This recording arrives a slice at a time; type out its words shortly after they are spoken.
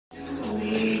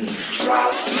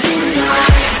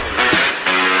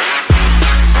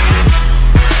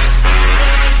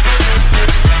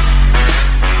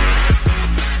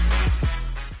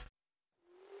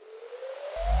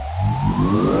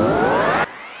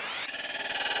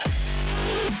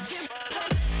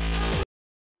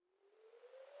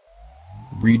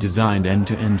Redesigned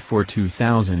end-to-end for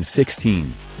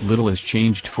 2016, little has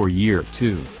changed for year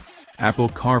 2. Apple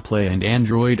CarPlay and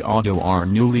Android Auto are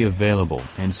newly available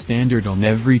and standard on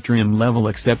every trim level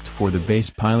except for the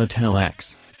base Pilot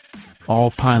LX.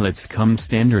 All pilots come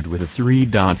standard with a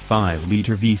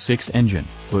 3.5-liter V6 engine,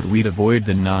 but we'd avoid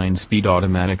the 9-speed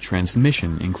automatic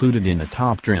transmission included in the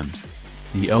top trims.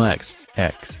 The LX,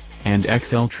 X, and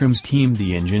XL trims team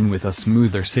the engine with a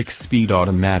smoother 6-speed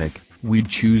automatic. We'd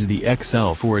choose the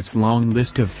XL for its long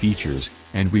list of features,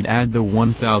 and we'd add the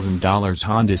 $1,000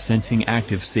 Honda Sensing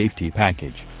Active Safety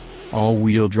Package.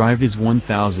 All-wheel drive is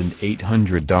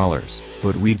 $1,800,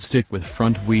 but we'd stick with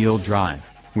front-wheel drive,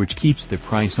 which keeps the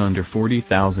price under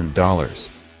 $40,000.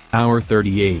 Our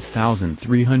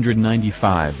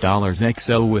 $38,395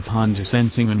 XL with Honda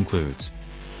Sensing includes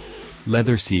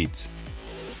leather seats,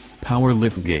 power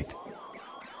liftgate,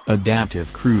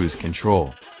 adaptive cruise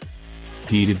control,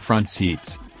 heated front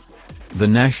seats. The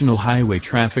National Highway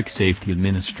Traffic Safety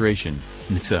Administration,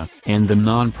 NHTSA, and the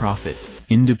non-profit,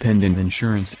 Independent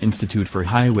Insurance Institute for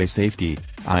Highway Safety,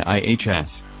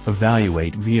 IIHS,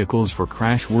 evaluate vehicles for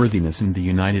crashworthiness in the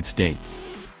United States.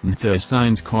 NHTSA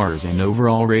assigns cars an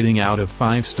overall rating out of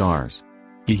 5 stars.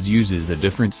 It uses a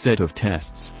different set of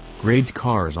tests, grades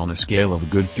cars on a scale of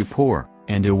good to poor,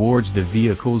 and awards the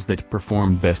vehicles that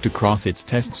perform best across its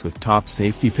tests with Top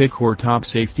Safety Pick or Top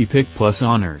Safety Pick Plus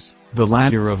honors, the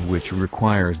latter of which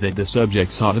requires that the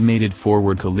subject's automated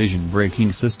forward collision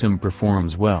braking system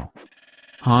performs well.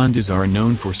 Hondas are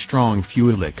known for strong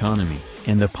fuel economy,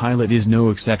 and the Pilot is no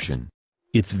exception.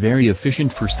 It's very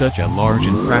efficient for such a large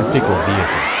and practical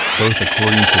vehicle, both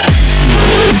according to the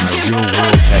EPA and the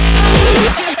real-world testing.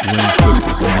 When equipped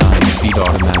with a 9-speed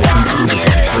automatic included in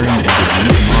current and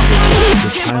new model,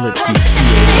 the Pilot seats 2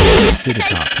 to sit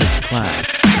atop its class.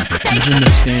 Even the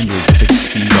standard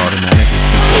 6-speed automatic is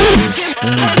competitive,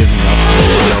 only giving up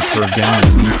 1 mile per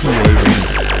gallon EPA rating.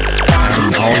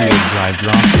 Adding all-wheel drive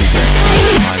drops the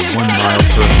excellent by 1 mile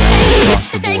per gallon across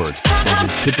the board, as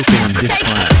is typical in this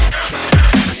class.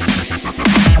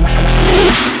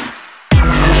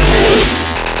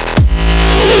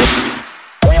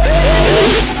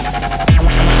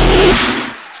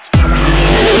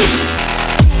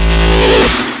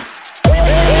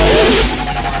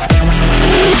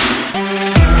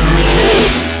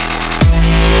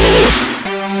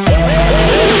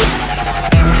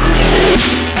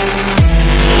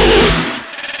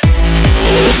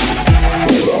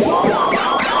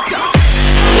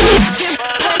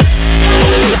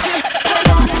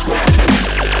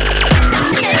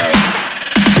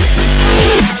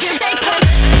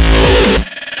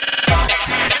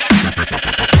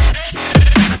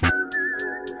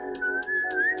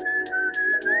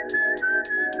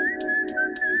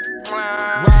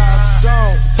 Rob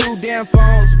Stone, 2 damn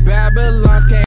phones, Babylon's came.